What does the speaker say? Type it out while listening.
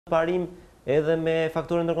parim edhe me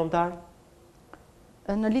faktorën ndërkombëtar?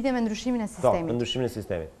 Në lidhje me ndryshimin e sistemit. Po, ndryshimin e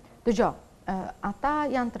sistemit. Dëgjoj, ata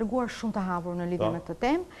janë treguar shumë të hapur në lidhje me këtë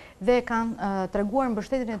temë dhe kanë treguar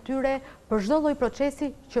mbështetjen e tyre për çdo lloj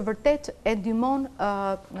procesi që vërtet e ndihmon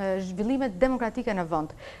zhvillimet demokratike në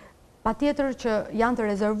vend. Patjetër që janë të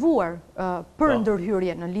rezervuar për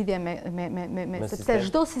ndërhyrje në lidhje me sepse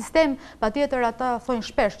çdo sistem, patjetër ata thonë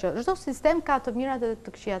shpesh që çdo sistem ka të mirat dhe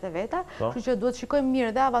të këqijat e veta, kështu që duhet shikojmë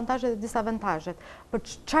mirë dhe avantazhet dhe disavantazhet, për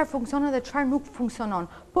çfarë funksionon dhe çfarë nuk funksionon,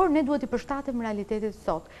 por ne duhet i përshtatem realitetit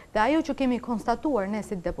sot. Dhe ajo që kemi konstatuar ne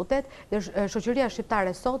si deputet dhe shoqëria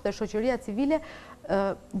shqiptare sot dhe shoqëria civile,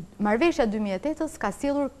 marrëveshja 2008-s ka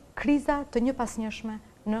sjellur kriza të njëpasnjëshme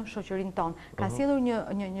në shoqërinë tonë. Ka sjellur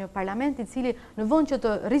një parlament i cili në vend që të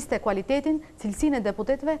rriste kualitetin, cilësinë e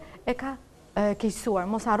deputetëve e ka keqësuar.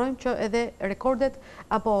 Mos harrojmë që edhe rekordet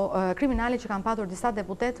apo kriminale që kanë patur disa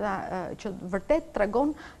deputetë që vërtet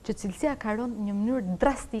tregon që cilësia ka rënë në mënyrë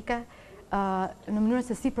drastike në mënyrën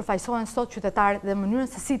se si përfaqësohen sot qytetarët dhe në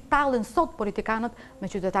mënyrën se si tallen sot politikanët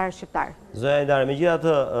me qytetarët shqiptar. Zonja Hajdari,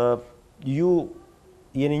 megjithatë ju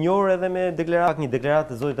jeni njohur edhe me një deklaratë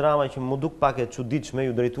të Zotit Rama që më duk pak e çuditshme,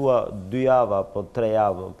 ju drejtua 2 javë apo 3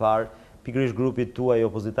 javë më parë, pikërisht grupit tuaj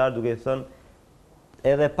opozitar, duke thënë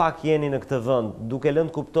edhe pak jeni në këtë vend, duke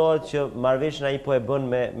lënë kuptohet që marrëveshjen ai po e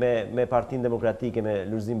bën me Partinë Demokratike, me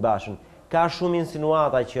Lulzim Bashën. Ka shumë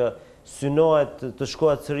insinuata që synohet të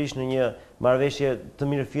shkohet sërish në një marrëveshje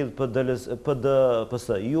të mirëfillt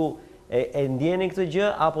PD-PS. Ju e ndjeni këtë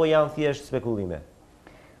gjë apo janë thjesht spekulime?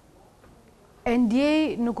 E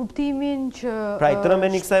ndjej në kuptimin që... Pra i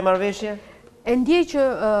trembeni kësaj marrëveshje? E ndjej që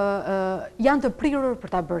janë të prirur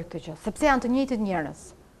për ta bërë këtë gjë, sepse janë të njëjtët njerëz.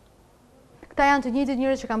 Këta janë të njëjtët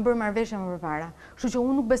njerëz që kanë bërë marrëveshje më përpara. Kështu që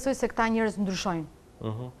unë nuk besoj se këta njerëz ndryshojnë.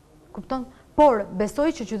 Kupton? Por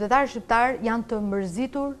besoj që qytetarët shqiptar janë të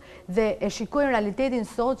mërzitur dhe e shikojnë realitetin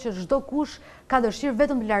sot që çdo kush ka dëshirë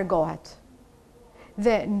vetëm të largohet.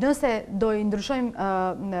 Dhe nëse do i ndryshojmë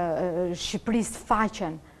Shqipërisë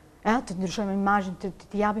faqen, të ndryshojmë imazhin,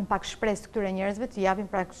 të japim pak shpresë këtyre njerëzve, të japim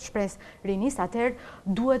pak shpresë rinis, atëherë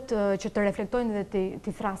duhet që të reflektojnë dhe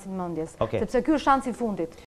të thrasin mendjes. Sepse ky është shansi i fundit.